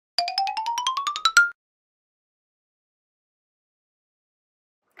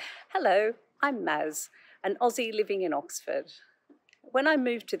Hello, I'm Maz, an Aussie living in Oxford. When I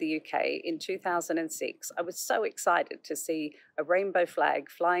moved to the UK in 2006, I was so excited to see a rainbow flag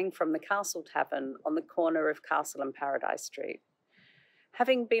flying from the Castle Tavern on the corner of Castle and Paradise Street.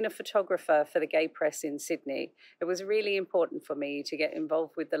 Having been a photographer for the gay press in Sydney, it was really important for me to get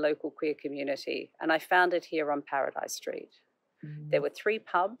involved with the local queer community, and I found it here on Paradise Street. There were three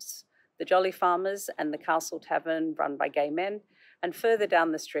pubs, the Jolly Farmers and the Castle Tavern, run by gay men, and further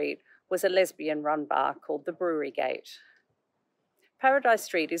down the street was a lesbian-run bar called the Brewery Gate. Paradise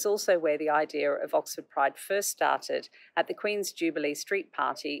Street is also where the idea of Oxford Pride first started at the Queen's Jubilee Street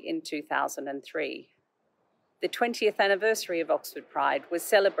Party in 2003. The 20th anniversary of Oxford Pride was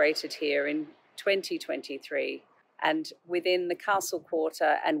celebrated here in 2023 and within the Castle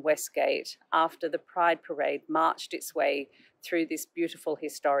Quarter and Westgate after the Pride Parade marched its way through this beautiful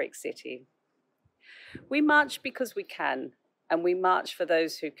historic city. We march because we can, and we march for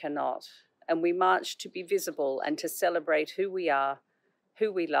those who cannot, and we march to be visible and to celebrate who we are,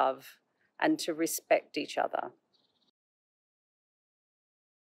 who we love, and to respect each other.